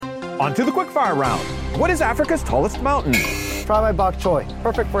On to the quickfire round. What is Africa's tallest mountain? Try my bok choy.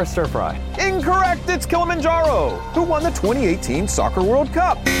 Perfect for a stir fry. Incorrect, it's Kilimanjaro. Who won the 2018 Soccer World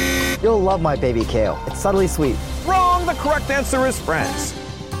Cup? You'll love my baby kale. It's subtly sweet. Wrong, the correct answer is France.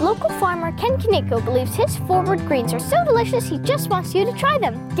 Local farmer Ken Kaneko believes his forward greens are so delicious he just wants you to try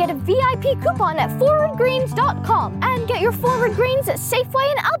them. Get a VIP coupon at forwardgreens.com and get your forward greens at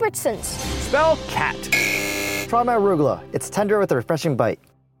Safeway and Albertsons. Spell cat. Try my arugula. It's tender with a refreshing bite.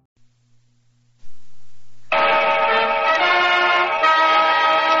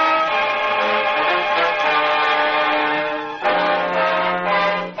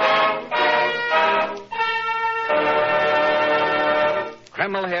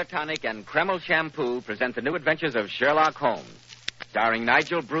 Kreml Hair Tonic and Kreml Shampoo present the new adventures of Sherlock Holmes, starring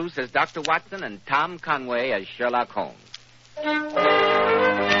Nigel Bruce as Dr. Watson and Tom Conway as Sherlock Holmes.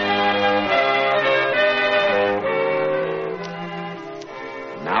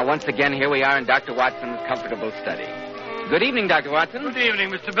 Now, once again, here we are in Dr. Watson's comfortable study. Good evening, Dr. Watson. Good evening,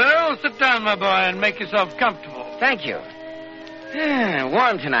 Mr. Bell. Sit down, my boy, and make yourself comfortable. Thank you.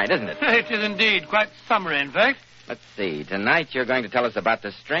 Warm tonight, isn't it? It is indeed. Quite summery, in fact. Let's see. Tonight you're going to tell us about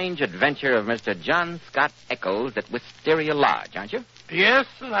the strange adventure of Mr. John Scott Eccles at Wysteria Lodge, aren't you? Yes,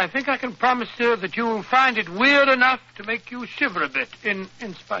 and I think I can promise you that you'll find it weird enough to make you shiver a bit, in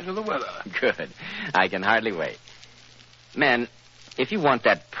spite of the weather. Good. I can hardly wait. Men, if you want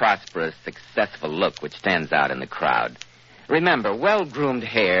that prosperous, successful look which stands out in the crowd, remember, well-groomed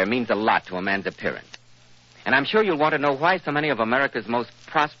hair means a lot to a man's appearance. And I'm sure you'll want to know why so many of America's most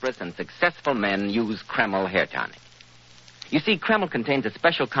prosperous and successful men use Kreml Hair Tonic. You see, Kreml contains a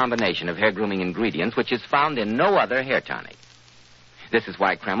special combination of hair grooming ingredients which is found in no other hair tonic. This is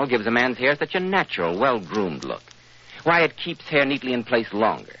why Kreml gives a man's hair such a natural, well-groomed look. Why it keeps hair neatly in place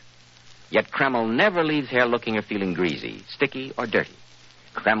longer. Yet Kreml never leaves hair looking or feeling greasy, sticky, or dirty.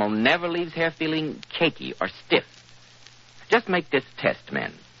 Kreml never leaves hair feeling cakey or stiff. Just make this test,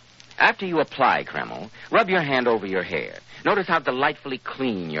 men. After you apply Kreml, rub your hand over your hair. Notice how delightfully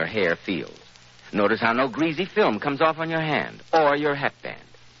clean your hair feels. Notice how no greasy film comes off on your hand or your hatband.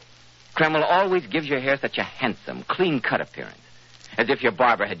 Kreml always gives your hair such a handsome, clean-cut appearance, as if your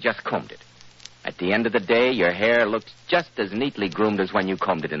barber had just combed it. At the end of the day, your hair looks just as neatly groomed as when you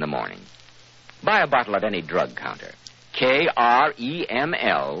combed it in the morning. Buy a bottle at any drug counter.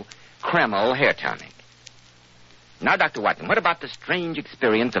 Kreml, Kreml Hair Tonic. Now, Dr. Watson, what about the strange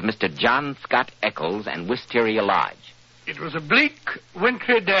experience of Mr. John Scott Eccles and Wysteria Lodge? It was a bleak,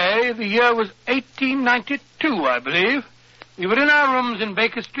 wintry day. The year was 1892, I believe. We were in our rooms in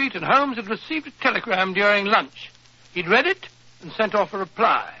Baker Street, and Holmes had received a telegram during lunch. He'd read it and sent off a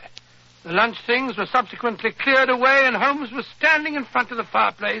reply. The lunch things were subsequently cleared away, and Holmes was standing in front of the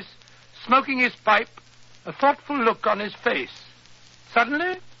fireplace, smoking his pipe, a thoughtful look on his face.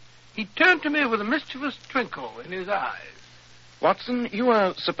 Suddenly, he turned to me with a mischievous twinkle in his eyes. Watson, you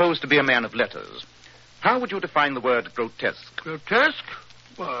are supposed to be a man of letters. How would you define the word grotesque? Grotesque?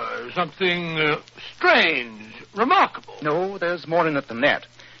 Why, something strange, remarkable. No, there's more in it than that.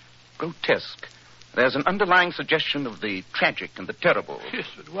 Grotesque. There's an underlying suggestion of the tragic and the terrible. Yes,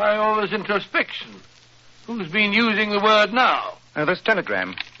 but why all this introspection? Who's been using the word now? This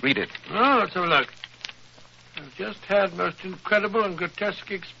telegram. Read it. Oh, let's have a look. I've just had most incredible and grotesque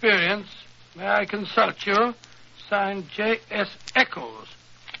experience. May I consult you? Signed J.S. Eccles.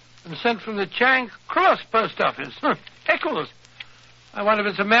 And sent from the Charing Cross post office. Eccles. I wonder if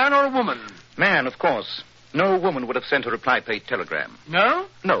it's a man or a woman. Man, of course. No woman would have sent a reply-paid telegram. No?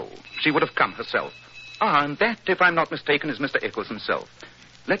 No. She would have come herself. And that, if I'm not mistaken, is Mr. Eccles himself.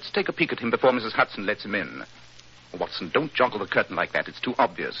 Let's take a peek at him before Mrs. Hudson lets him in. Watson, don't joggle the curtain like that. It's too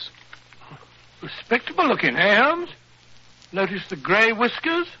obvious. Respectable looking, eh, Holmes? Notice the grey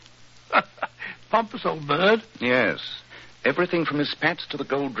whiskers? Pompous old bird. Yes. Everything from his spats to the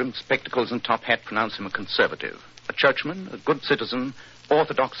gold-rimmed spectacles and top hat pronounce him a conservative. A churchman, a good citizen,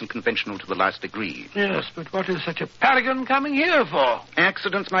 orthodox and conventional to the last degree. Yes, but what is such a paragon coming here for?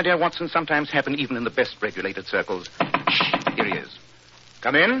 Accidents, my dear Watson, sometimes happen even in the best regulated circles. Shh, here he is.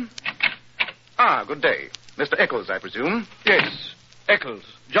 Come in. Good day. Mr. Eccles, I presume? Yes, Eccles.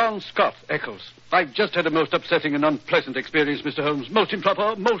 John Scott Eccles. I've just had a most upsetting and unpleasant experience, Mr. Holmes. Most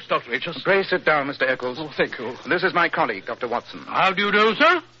improper, most outrageous. Pray sit down, Mr. Eccles. Oh, thank you. This is my colleague, Dr. Watson. How do you do,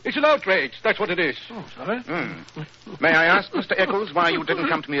 sir? It's an outrage. That's what it is. Oh, sorry. May I ask, Mr. Eccles, why you didn't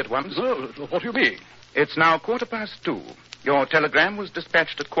come to me at once? Oh, what do you mean? It's now 2:15. Your telegram was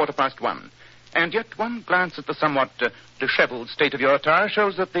dispatched at 1:15. And yet one glance at the somewhat disheveled state of your attire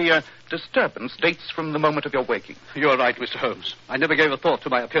shows that the disturbance dates from the moment of your waking. You're right, Mr. Holmes. I never gave a thought to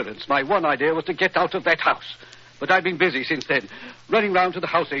my appearance. My one idea was to get out of that house. but I've been busy since then, running round to the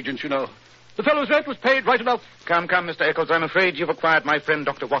house agents, you know. The fellow's rent was paid right enough. Come, Mr. Eccles, I'm afraid you've acquired my friend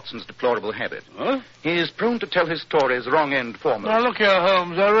Dr. Watson's deplorable habit. Huh? He is prone to tell his stories wrong end foremost. Now, look here,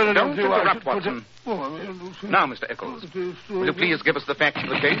 Holmes, I really Don't think I interrupt, should put Watson. it... Now, Mr. Eccles, will you please give us the facts of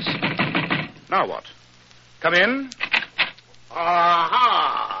the case? Now what? Come in.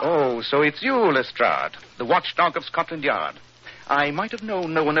 Aha! Oh, so it's you, Lestrade, the watchdog of Scotland Yard. I might have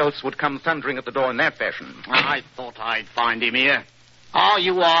known no one else would come thundering at the door in that fashion. I thought I'd find him here. Are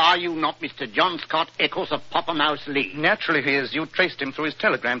you not Mr. John Scott Eccles of Poppermouse Lee? Naturally he is. You traced him through his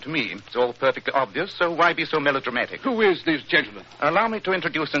telegram to me. It's all perfectly obvious, so why be so melodramatic? Who is this gentleman? Allow me to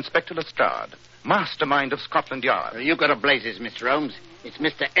introduce Inspector Lestrade, mastermind of Scotland Yard. You got a blazes, Mr. Holmes. It's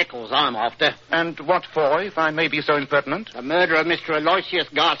Mr. Eccles I'm after. And what for, if I may be so impertinent? The murder of Mr. Aloysius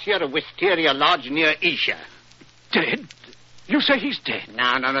Garcia of Wysteria Lodge near Isha. Dead? You say he's dead?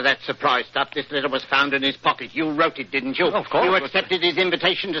 Now, none of that surprise stuff. This letter was found in his pocket. You wrote it, didn't you? Of course. You accepted his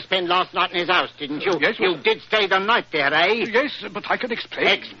invitation to spend last night in his house, didn't you? Yes. You did stay the night there, eh? Yes, but I can explain.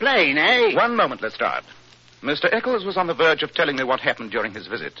 Explain, eh? One moment, Lestrade. Mr. Eccles was on the verge of telling me what happened during his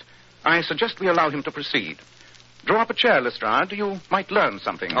visit. I suggest we allow him to proceed. Draw up a chair, Lestrade. You might learn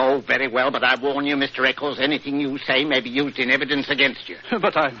something. Oh, very well, but I warn you, Mr. Eccles, anything you say may be used in evidence against you.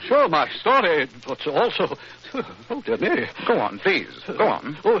 But I'm sure my story, but also... Oh, dear me. Go on, please. Go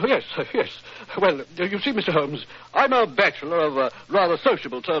on. Oh, yes. Well, you see, Mr. Holmes, I'm a bachelor of a rather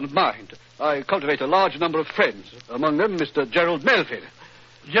sociable turn of mind. I cultivate a large number of friends, among them Mr. Gerald Melville.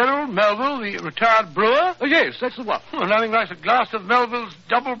 Gerald Melville, the retired brewer? Oh, yes, that's the one. Well, nothing like a glass of Melville's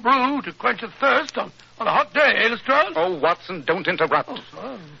double brew to quench a thirst on a hot day, eh, Lestrade? Oh, Watson, don't interrupt.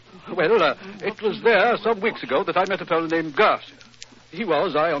 Well, it was there some weeks ago that I met a fellow named Garcia. He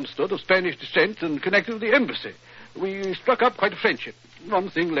was, I understood, of Spanish descent and connected with the embassy. We struck up quite a friendship. One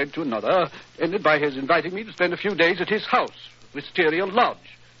thing led to another, ended by his inviting me to spend a few days at his house, Wysteria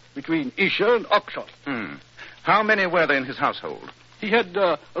Lodge, between Isha and Oxford. How many were there in his household? He had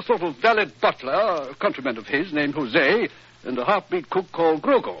a sort of valet butler, a countryman of his named Jose, and a half-breed cook called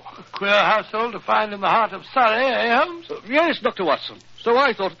Grogo. A queer household to find in the heart of Surrey, eh, Holmes? Yes, Dr. Watson. So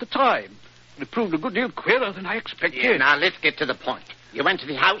I thought at the time. It proved a good deal queerer than I expected. Yeah, now, let's get to the point. You went to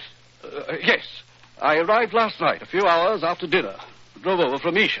the house? Yes. I arrived last night, a few hours after dinner. Drove over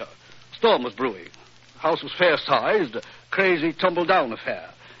from Isha. Storm was brewing. The house was fair-sized, a crazy tumble-down affair.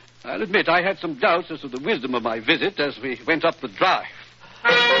 I'll admit I had some doubts as to the wisdom of my visit as we went up the drive.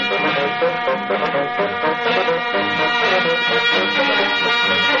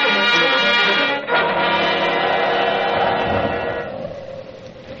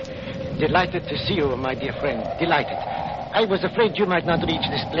 Delighted to see you, my dear friend. Delighted. I was afraid you might not reach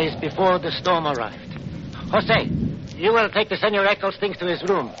this place before the storm arrived. Jose, you will take the Senor Eccles' things to his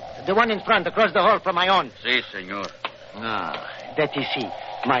room. The one in front, across the hall from my own. Si, senor. Ah, that is he,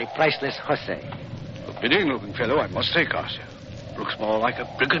 my priceless Jose. A bidding-looking fellow, I must say, Garcia. Looks more like a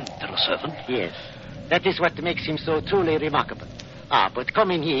brigand than a servant. Yes, that is what makes him so truly remarkable. Ah, but come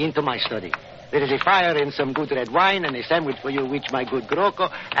in here into my study. There is a fire and some good red wine and a sandwich for you which my good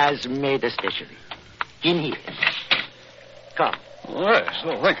Groco has made especially. In here. Come. Oh, yes,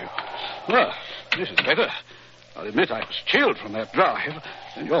 thank you. Well, this is better. I'll admit I was chilled from that drive,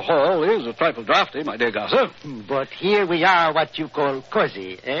 and your hall is a trifle draughty, my dear Garza. But here we are what you call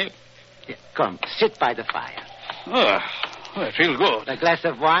cozy, eh? Here, come, sit by the fire. I feel good. A glass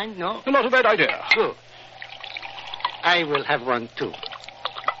of wine, no? Not a bad idea. Good. I will have one, too.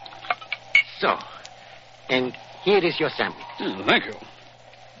 So, and here is your sandwich. Thank you.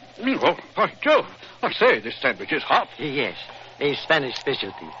 Well, by Jove, I say, this sandwich is hot. Yes, a Spanish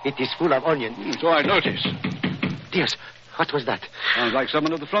specialty. It is full of onion. So I notice. Dios, what was that? Sounds like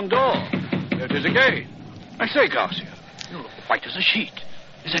someone at the front door. There it is again. I say, Garcia, you look white as a sheet.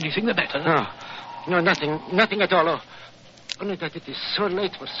 Is anything the matter? No, nothing at all. Oh, only that it is so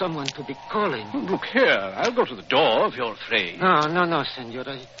late for someone to be calling. Oh, look here, I'll go to the door if you're afraid. No,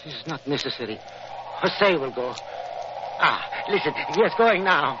 senora, it is not necessary. Jose will go. Ah, listen, he is going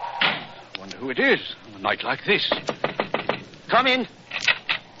now. I wonder who it is on a night like this. Come in.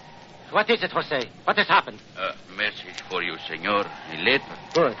 What is it, Jose? What has happened? Message for you, senor. A letter.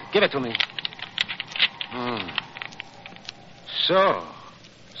 Good. Give it to me.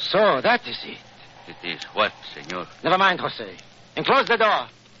 So, that is it. It is what, senor? Never mind, Jose. And close the door.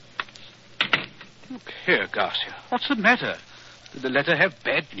 Look here, Garcia. What's the matter? Did the letter have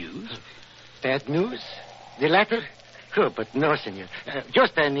bad news? Bad news? The letter? Oh, but no, senor.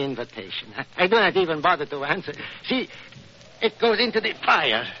 Just an invitation. I do not even bother to answer. See, it goes into the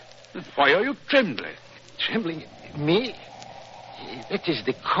fire. Why are you trembling? Trembling? Me? It is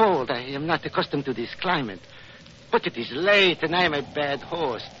the cold. I am not accustomed to this climate. But it is late, and I am a bad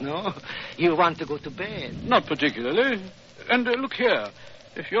host, no? You want to go to bed? Not particularly. And look here.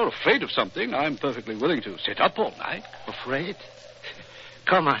 If you're afraid of something, I'm perfectly willing to sit up all night. Afraid?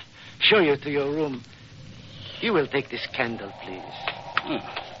 Come on. Show you to your room. You will take this candle, please.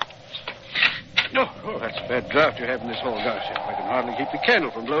 Oh, that's a bad draught you have in this hall, Garcia. I can hardly keep the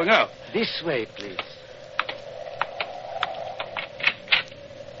candle from blowing out. This way, please.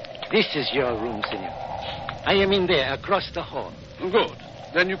 This is your room, senor. I am in there, across the hall. Good.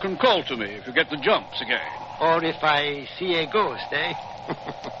 Then you can call to me if you get the jumps again. Or if I see a ghost, eh?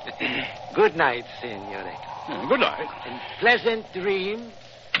 Good night, senor. Good night. And pleasant dreams.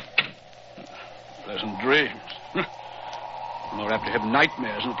 Pleasant dreams. More apt to have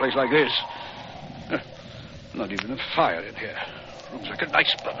nightmares in a place like this. Not even a fire in here. Room's like an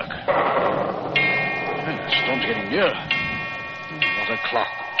iceberg. The storm's getting nearer. What a clock.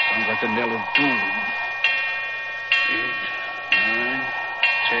 Sounds like the knell of doom. 8, 9,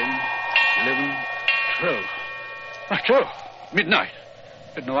 10, 11, 12. Ah, 12. Midnight.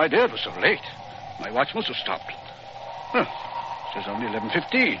 Had no idea it was so late. My watch must have stopped. Huh. It says only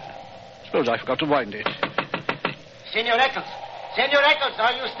 11:15. Suppose I forgot to wind it. Senor Eccles. Senor Eccles,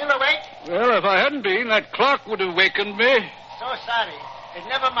 are you still awake? Well, if I hadn't been, that clock would have wakened me. So sorry. But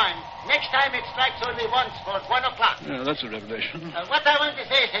never mind. Next time it strikes only once for 1 o'clock. Yeah, that's a revelation. What I want to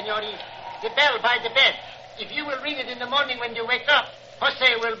say, senor, is the bell by the bed. If you will ring it in the morning when you wake up,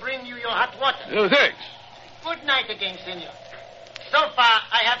 Jose will bring you your hot water. Oh, thanks. Good night again, senor. So far,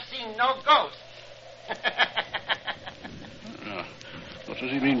 I have seen no ghosts. What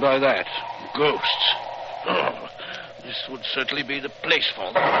does he mean by that? Ghosts. Oh, this would certainly be the place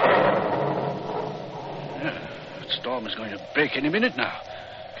for them. Yeah, that storm is going to break any minute now.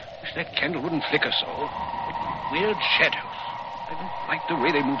 Wish that candle wouldn't flicker so. Weird shadows. I don't like the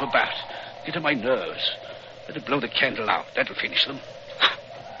way they move about. Get on my nerves. Better blow the candle out. That'll finish them.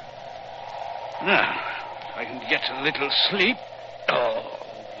 Now, if I can get a little sleep. Oh,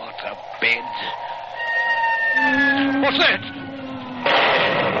 what a bed. What's that?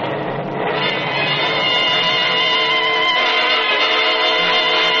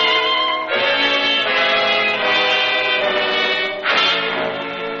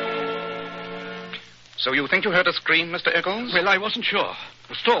 So you think you heard a scream, Mr. Eccles? Well, I wasn't sure.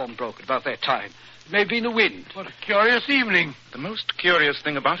 A storm broke at about that time. It may have been the wind. What a curious evening. The most curious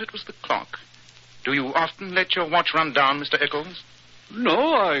thing about it was the clock. Do you often let your watch run down, Mr. Eccles?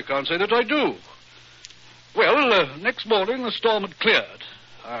 No, I can't say that I do. Well, next morning the storm had cleared.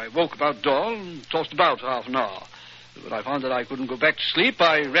 I woke about dawn and tossed about half an hour. When I found that I couldn't go back to sleep,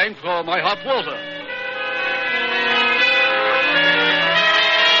 I rang for my hot water.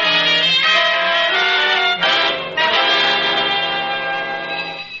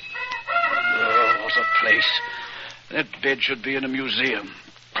 Oh, what a place. That bed should be in a museum.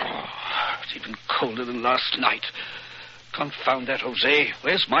 Oh, it's even colder than last night. Confound that, Jose.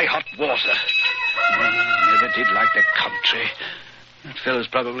 Where's my hot water? Never did like the country. That fellow's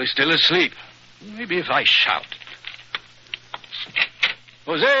probably still asleep. Maybe if I shout.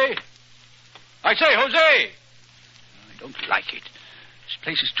 Jose! I say, Jose! I don't like it. This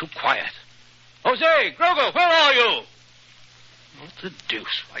place is too quiet. Jose! Grogo, where are you? What the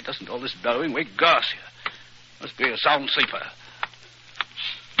deuce? Why doesn't all this bellowing wake Garcia? Must be a sound sleeper.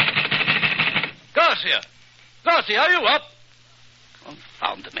 Garcia! Garcia, are you up?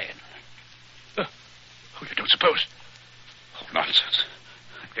 Confound the man. Oh, you don't suppose? Oh, nonsense.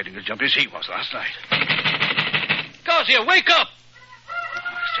 I'm getting as jumpy as he was last night. Garcia, wake up!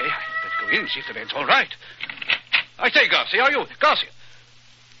 I say, I'd better go in and see if the man's all right. I say, Garcia, are you... Garcia!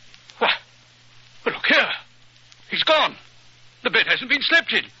 What? Well, look here. He's gone. The bed hasn't been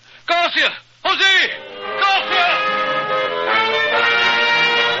slept in. Garcia! Jose! Garcia!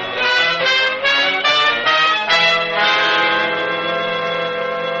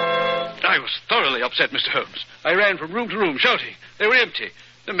 I was thoroughly upset, Mr. Holmes. I ran from room to room, shouting. They were empty.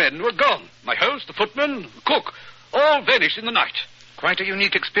 The men were gone. My host, the footman, the cook, all vanished in the night. Quite a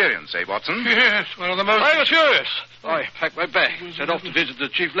unique experience, eh, Watson? Yes, one of the most... I was furious. I packed my bag, set off to visit the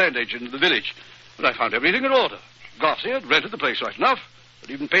chief land agent in the village. But I found everything in order. Garcia had rented the place right enough,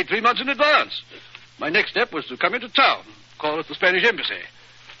 but even paid 3 months in advance. My next step was to come into town, call at the Spanish embassy.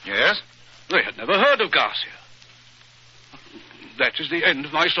 Yes? They had never heard of Garcia. That is the end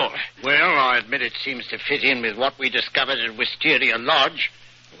of my story. Well, I admit it seems to fit in with what we discovered at Wysteria Lodge.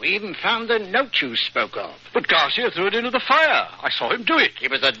 We even found the note you spoke of. But Garcia threw it into the fire. I saw him do it.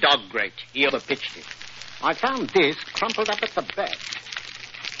 It was a dog grate. He overpitched it. I found this crumpled up at the back.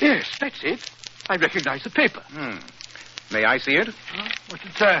 Yes, that's it. I recognize the paper. May I see it? What's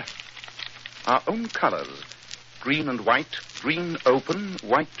it say? Our own colors. green and white, green open,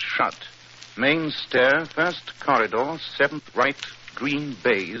 white shut. Main stair, first corridor, 7th right, green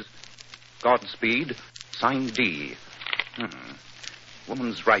bays. Godspeed, sign D.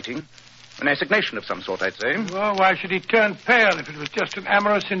 Woman's writing. An assignation of some sort, I'd say. Well, why should he turn pale if it was just an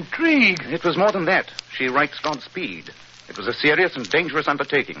amorous intrigue? It was more than that. She writes Godspeed. It was a serious and dangerous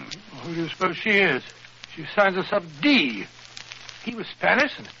undertaking. Who do you suppose she is? She signs herself D. He was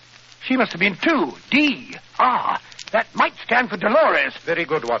Spanish, and she must have been too. D. Ah, that might stand for Dolores. Very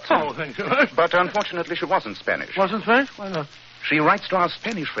good, Watson. Oh, thank you. But unfortunately, she wasn't Spanish. Wasn't Spanish? Why not? She writes to our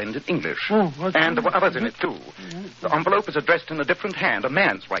Spanish friend in English. Oh, and there were others in it, too. The envelope is addressed in a different hand, a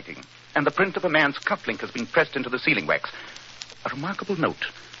man's writing. And the print of a man's cufflink has been pressed into the sealing wax. A remarkable note.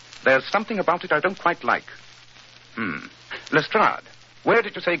 There's something about it I don't quite like. Lestrade, where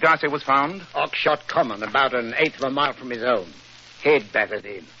did you say Garcia was found? Oxshot Common, about an eighth of a mile from his own. Head battered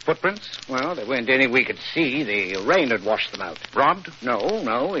in. Footprints? Well, there weren't any we could see. The rain had washed them out. Robbed?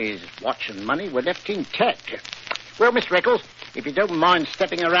 No. His watch and money were left intact. Well, Mr. Eccles, if you don't mind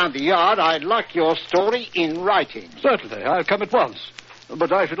stepping around the yard, I'd like your story in writing. Certainly. I'll come at once.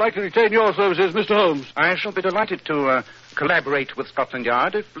 But I should like to retain your services, Mr. Holmes. I shall be delighted to collaborate with Scotland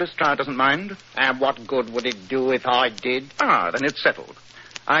Yard if Lestrade doesn't mind. And what good would it do if I did? Then it's settled.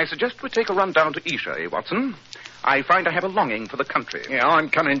 I suggest we take a run down to Esher, Watson. I find I have a longing for the country. Yeah, I'm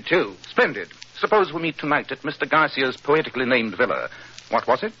coming too. Splendid. Suppose we meet tonight at Mr. Garcia's poetically named villa. What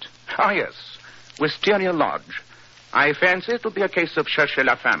was it? Yes. Wysteria Lodge. I fancy it will be a case of chercher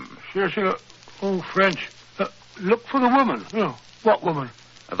la femme. Chercher... Oh, French. Look for the woman. Oh, what woman?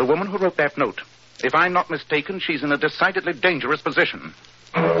 The woman who wrote that note. If I'm not mistaken, she's in a decidedly dangerous position.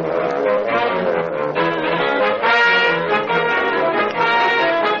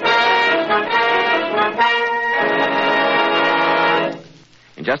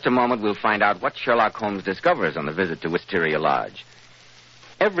 In just a moment, we'll find out what Sherlock Holmes discovers on the visit to Wysteria Lodge.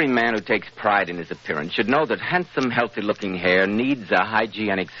 Every man who takes pride in his appearance should know that handsome, healthy-looking hair needs a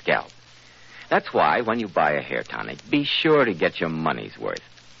hygienic scalp. That's why, when you buy a hair tonic, be sure to get your money's worth.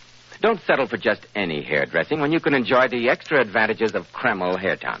 Don't settle for just any hair dressing when you can enjoy the extra advantages of Kreml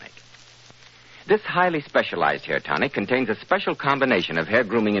hair tonic. This highly specialized hair tonic contains a special combination of hair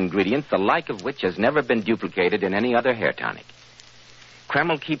grooming ingredients, the like of which has never been duplicated in any other hair tonic.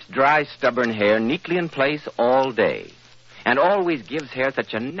 Kreml keeps dry, stubborn hair neatly in place all day, and always gives hair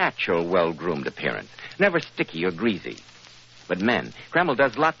such a natural, well-groomed appearance, never sticky or greasy. But men, Kreml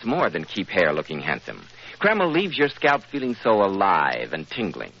does lots more than keep hair looking handsome. Kreml leaves your scalp feeling so alive and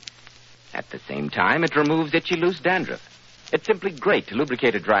tingling. At the same time, it removes itchy, loose dandruff. It's simply great to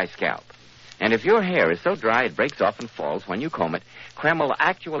lubricate a dry scalp. And if your hair is so dry it breaks off and falls when you comb it, Kreml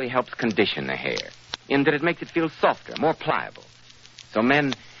actually helps condition the hair, in that it makes it feel softer, more pliable. So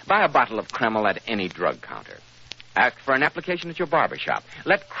men, buy a bottle of Kreml at any drug counter. Ask for an application at your barber shop.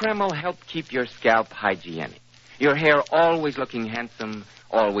 Let Kreml help keep your scalp hygienic. Your hair always looking handsome,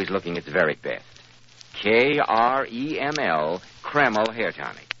 always looking its very best. Kreml, Kreml Hair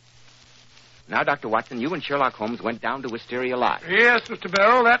Tonic. Now, Dr. Watson, you and Sherlock Holmes went down to Wysteria Lodge. Yes, Mr.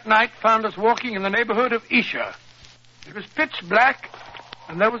 Beryl. That night found us walking in the neighborhood of Esher. It was pitch black,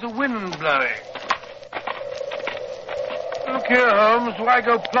 and there was a wind blowing. Look here, Holmes. Why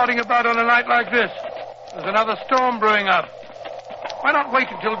go plodding about on a night like this? There's another storm brewing up. Why not wait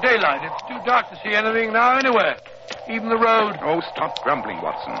until daylight? It's too dark to see anything now anywhere. Even the road. Oh, stop grumbling,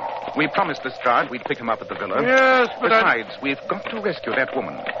 Watson. We promised Lestrade we'd pick him up at the villa. Yes, but Besides, we've got to rescue that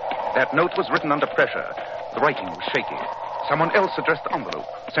woman. That note was written under pressure. The writing was shaky. Someone else addressed the envelope,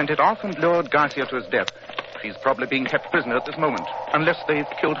 sent it off, and lured Garcia to his death. She's probably being kept prisoner at this moment, unless they've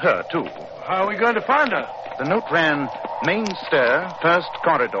killed her, too. How are we going to find her? The note ran, main stair, first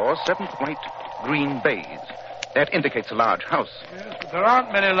corridor, 7th right, green bays. That indicates a large house. Yes, but there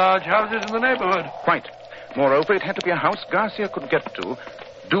aren't many large houses in the neighborhood. Quite. Moreover, it had to be a house Garcia could get to,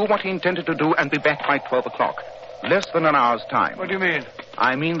 do what he intended to do, and be back by 12 o'clock. Less than an hour's time. What do you mean?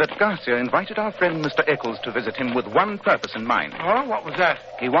 I mean that Garcia invited our friend Mr. Eccles to visit him with one purpose in mind. Oh, what was that?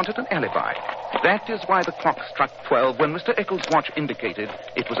 He wanted an alibi. That is why the clock struck 12 when Mr. Eccles' watch indicated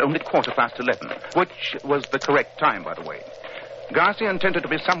it was only 11:15, which was the correct time, by the way. Garcia intended to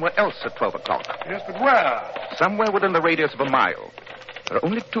be somewhere else at 12 o'clock. Yes, but where? Somewhere within the radius of a mile. There are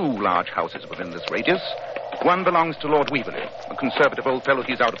only 2 large houses within this radius. One belongs to Lord Weaverly, a conservative old fellow.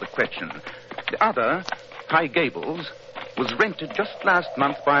 He's out of the question. The other, High Gables, was rented just last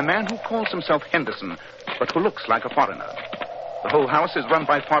month by a man who calls himself Henderson, but who looks like a foreigner. The whole house is run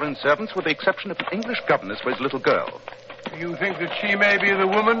by foreign servants, with the exception of an English governess for his little girl. You think that she may be the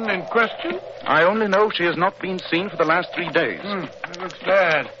woman in question? I only know she has not been seen for the last 3 days. That looks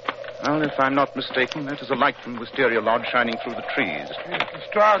bad. Well, if I'm not mistaken, that is a light from Wysteria Lodge shining through the trees. Yes, the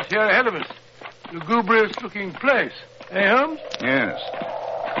stars here ahead of us. Lugubrious-looking place. Eh, Holmes? Yes.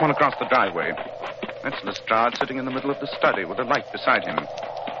 Come on across the driveway. That's Lestrade sitting in the middle of the study with a light beside him.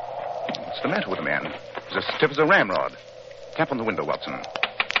 What's the matter with the man? He's as stiff as a ramrod. Tap on the window, Watson.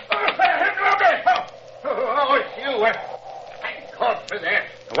 Oh, it's you. Thank God for that.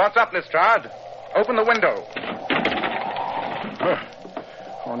 What's up, Lestrade? Open the window.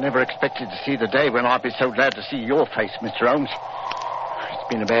 I never expected to see the day when I'd be so glad to see your face, Mr. Holmes. It's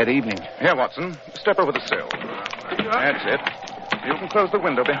been a bad evening. Here, Watson. Step over the sill. That's it. You can close the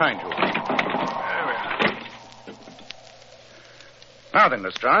window behind you. Now then,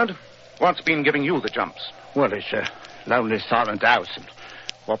 Lestrade, what's been giving you the jumps? Well, it's a lonely, silent house, and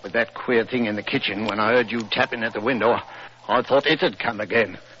what with that queer thing in the kitchen, when I heard you tapping at the window, I thought it had come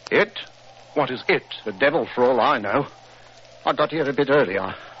again. It? What is it? The devil, for all I know. I got here a bit earlier.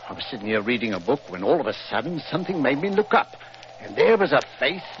 I was sitting here reading a book when all of a sudden something made me look up. And there was a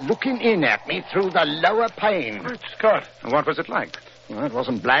face looking in at me through the lower pane. Great Scott. What was it like? Well, it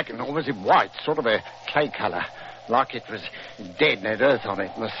wasn't black, nor was it white. Sort of a clay color. Like it was dead and had earth on it.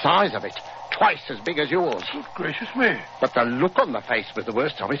 And the size of it, twice as big as yours. Good gracious me. But the look on the face was the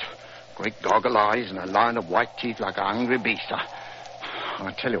worst of it. Great goggle eyes and a line of white teeth like a hungry beast.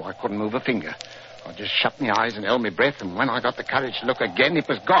 I tell you, I couldn't move a finger. I just shut my eyes and held my breath, and when I got the courage to look again, it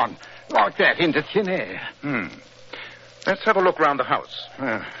was gone. Like that, into thin air. Let's have a look round the house.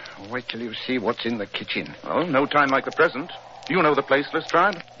 Wait till you see what's in the kitchen. Well, no time like the present. You know the place,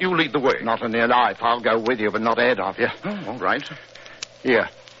 Lestrade. You lead the way. Not in your life. I'll go with you, but not ahead of you. Oh, all right. Here.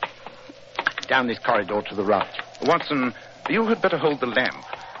 Down this corridor to the right. Watson, you had better hold the lamp.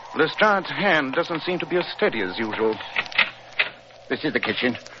 Lestrade's hand doesn't seem to be as steady as usual. This is the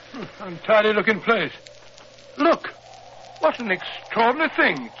kitchen. Untidy-looking place. Look. What an extraordinary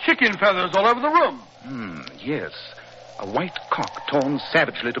thing. Chicken feathers all over the room. Yes. A white cock torn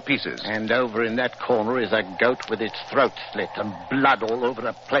savagely to pieces. And over in that corner is a goat with its throat slit and blood all over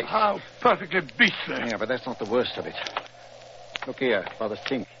the place. How perfectly beastly. Yeah, but that's not the worst of it. Look here, by the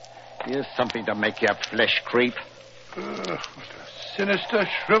sink. Here's something to make your flesh creep. What a sinister,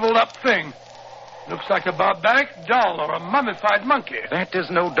 shriveled-up thing. Looks like a barbaric doll or a mummified monkey. That is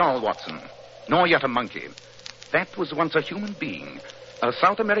no doll, Watson. Nor yet a monkey. That was once a human being. A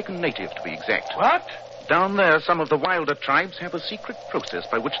South American native, to be exact. What? Down there, some of the wilder tribes have a secret process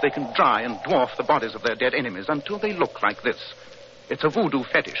by which they can dry and dwarf the bodies of their dead enemies until they look like this. It's a voodoo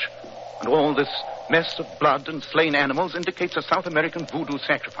fetish. And all this mess of blood and slain animals indicates a South American voodoo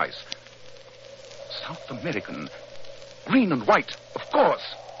sacrifice. South American? Green and white, of course.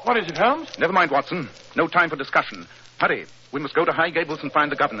 What is it, Holmes? Never mind, Watson. No time for discussion. Hurry. We must go to High Gables and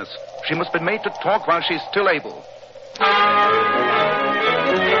find the governess. She must be made to talk while she's still able.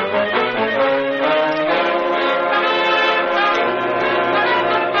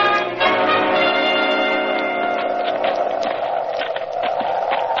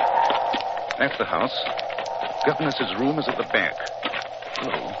 That's the house. Governess's room is at the back.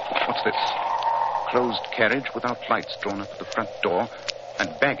 Oh, what's this? Closed carriage without lights drawn up at the front door and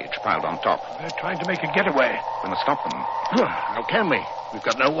baggage piled on top. They're trying to make a getaway. We must stop them. How can we? We've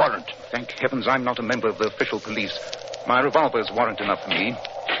got no warrant. Thank heavens I'm not a member of the official police. My revolver's warrant enough for me.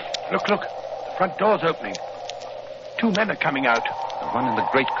 Look. The front door's opening. 2 men are coming out. The one in the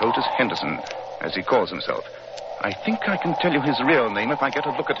greatcoat is Henderson, as he calls himself. I think I can tell you his real name if I get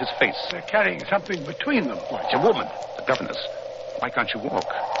a look at his face. They're carrying something between them. Why, it's a woman. The governess. Why can't she walk?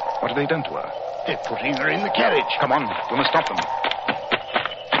 What have they done to her? They're putting her in the carriage. Come on. We must stop them.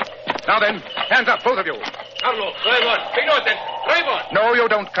 Now then, hands up, both of you. Carlo, drive on. Pay no attention. Drive on. No, you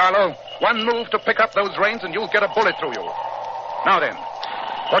don't, Carlo. One move to pick up those reins and you'll get a bullet through you. Now then,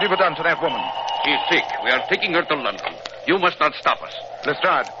 what have you done to that woman? She's sick. We are taking her to London. You must not stop us.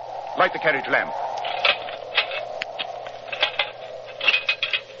 Lestrade, light the carriage lamp.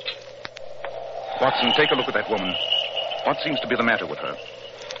 Watson, take a look at that woman. What seems to be the matter with her?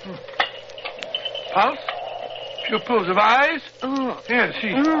 Pulse? Pupils of eyes? Yes,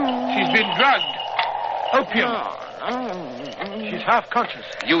 she's been drugged. Opium. She's half conscious.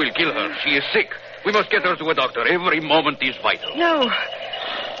 You will kill her. She is sick. We must get her to a doctor. Every moment is vital. No.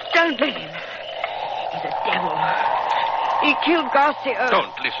 Don't let him. He's a devil. He killed Garcia.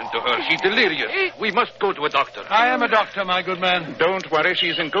 Don't listen to her. She's delirious. We must go to a doctor. I am a doctor, my good man. Don't worry.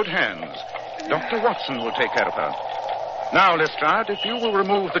 She's in good hands. Dr. Watson will take care of her. Now, Lestrade, if you will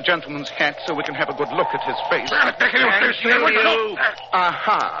remove the gentleman's hat so we can have a good look at his face.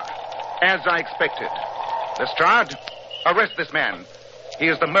 Aha. As I expected. Lestrade, arrest this man. He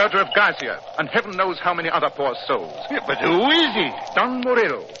is the murderer of Garcia, and heaven knows how many other poor souls. Yeah, but who is he? Don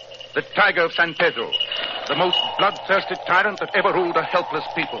Murillo. the tiger of San Pedro, the most bloodthirsty tyrant that ever ruled a helpless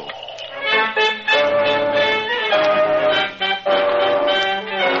people.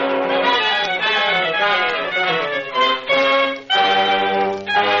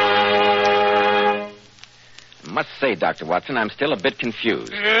 I must say, Dr. Watson, I'm still a bit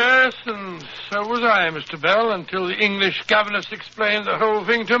confused. Yes, and so was I, Mr. Bell, until the English governess explained the whole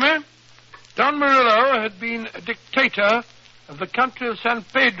thing to me. Don Murillo had been a dictator of the country of San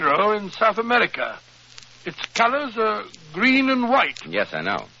Pedro in South America. Its colors are green and white. Yes, I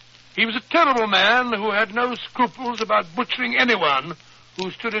know. He was a terrible man who had no scruples about butchering anyone who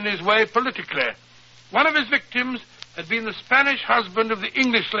stood in his way politically. One of his victims had been the Spanish husband of the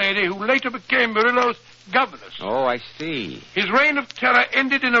English lady who later became Murillo's governess. Oh, I see. His reign of terror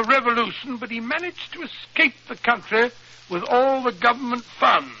ended in a revolution, but he managed to escape the country with all the government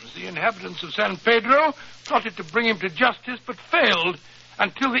funds. The inhabitants of San Pedro plotted to bring him to justice, but failed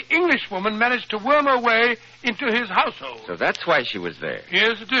until the Englishwoman managed to worm her way into his household. So that's why she was there.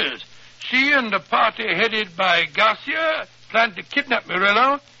 Yes, it is. She and a party headed by Garcia planned to kidnap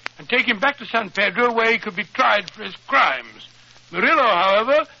Murillo and take him back to San Pedro where he could be tried for his crimes. Murillo,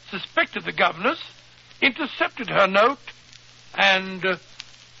 however, suspected the governess, intercepted her note, and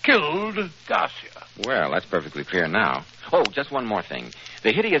killed Garcia. Well, that's perfectly clear now. Oh, just one more thing.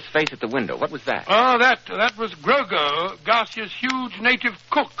 The hideous face at the window, what was that? Oh, that was Grogo, Garcia's huge native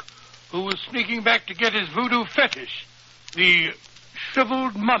cook, who was sneaking back to get his voodoo fetish, the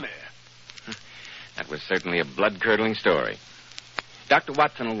shriveled mummy. That was certainly a blood-curdling story. Dr.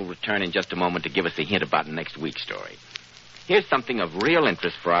 Watson will return in just a moment to give us a hint about next week's story. Here's something of real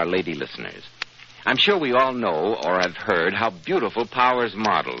interest for our lady listeners. I'm sure we all know or have heard how beautiful Powers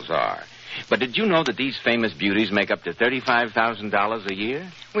models are. But did you know that these famous beauties make up to $35,000 a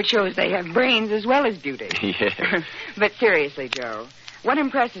year? Which shows they have brains as well as beauty. Yes. But seriously, Joe, what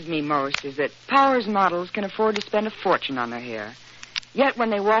impresses me most is that Powers models can afford to spend a fortune on their hair. Yet when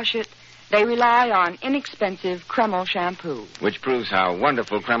they wash it, they rely on inexpensive Kreml shampoo. Which proves how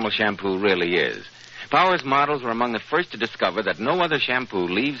wonderful Kreml shampoo really is. Powers models were among the first to discover that no other shampoo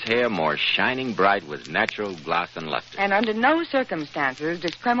leaves hair more shining bright with natural gloss and luster. And under no circumstances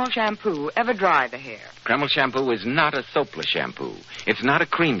does Kreml shampoo ever dry the hair. Kreml shampoo is not a soapless shampoo. It's not a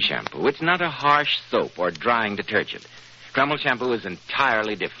cream shampoo. It's not a harsh soap or drying detergent. Kreml shampoo is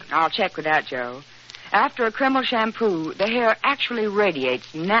entirely different. I'll check with that, Joe. After a Kreml shampoo, the hair actually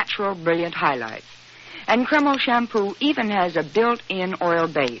radiates natural, brilliant highlights. And Kreml shampoo even has a built-in oil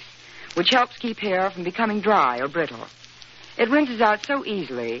base, which helps keep hair from becoming dry or brittle. It rinses out so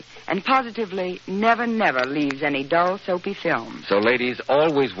easily and positively never leaves any dull, soapy film. So, ladies,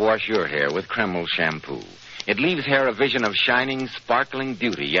 always wash your hair with Kreml shampoo. It leaves hair a vision of shining, sparkling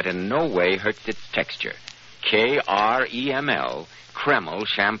beauty, yet in no way hurts its texture. Kreml, Kreml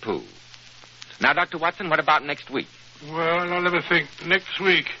shampoo. Now, Dr. Watson, what about next week? Well, I'll never think. Next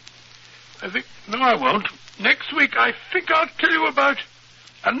week. No, I won't. Next week, I think I'll tell you about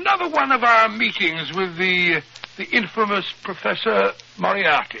another one of our meetings with the infamous Professor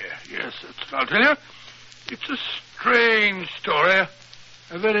Moriarty. Yes, that's what I'll tell you. It's a strange story.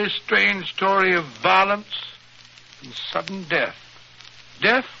 A very strange story of violence and sudden death.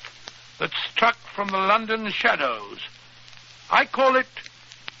 Death that struck from the London shadows. I call it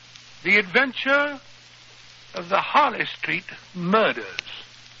The Adventure of the Harley Street Murders.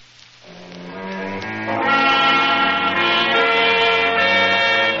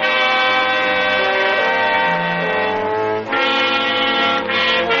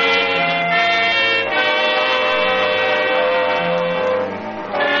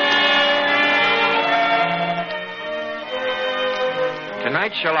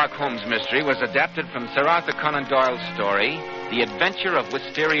 Tonight's Sherlock Holmes mystery was adapted from Sir Arthur Conan Doyle's story, The Adventure of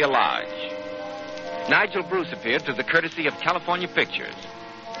Wysteria Lodge. Nigel Bruce appeared through the courtesy of California Pictures.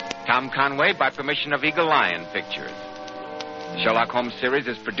 Tom Conway by permission of Eagle Lion Pictures. The Sherlock Holmes series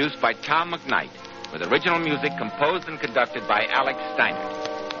is produced by Tom McKnight, with original music composed and conducted by Alex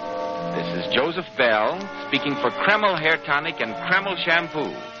Steiner. This is Joseph Bell, speaking for Kreml Hair Tonic and Kreml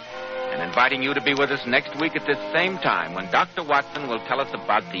Shampoo, and inviting you to be with us next week at this same time when Dr. Watson will tell us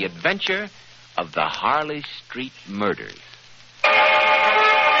about the adventure of the Harley Street Murders.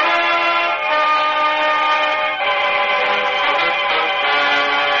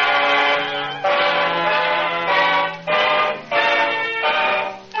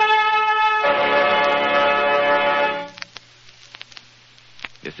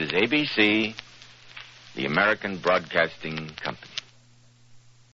 This is ABC, the American Broadcasting Company.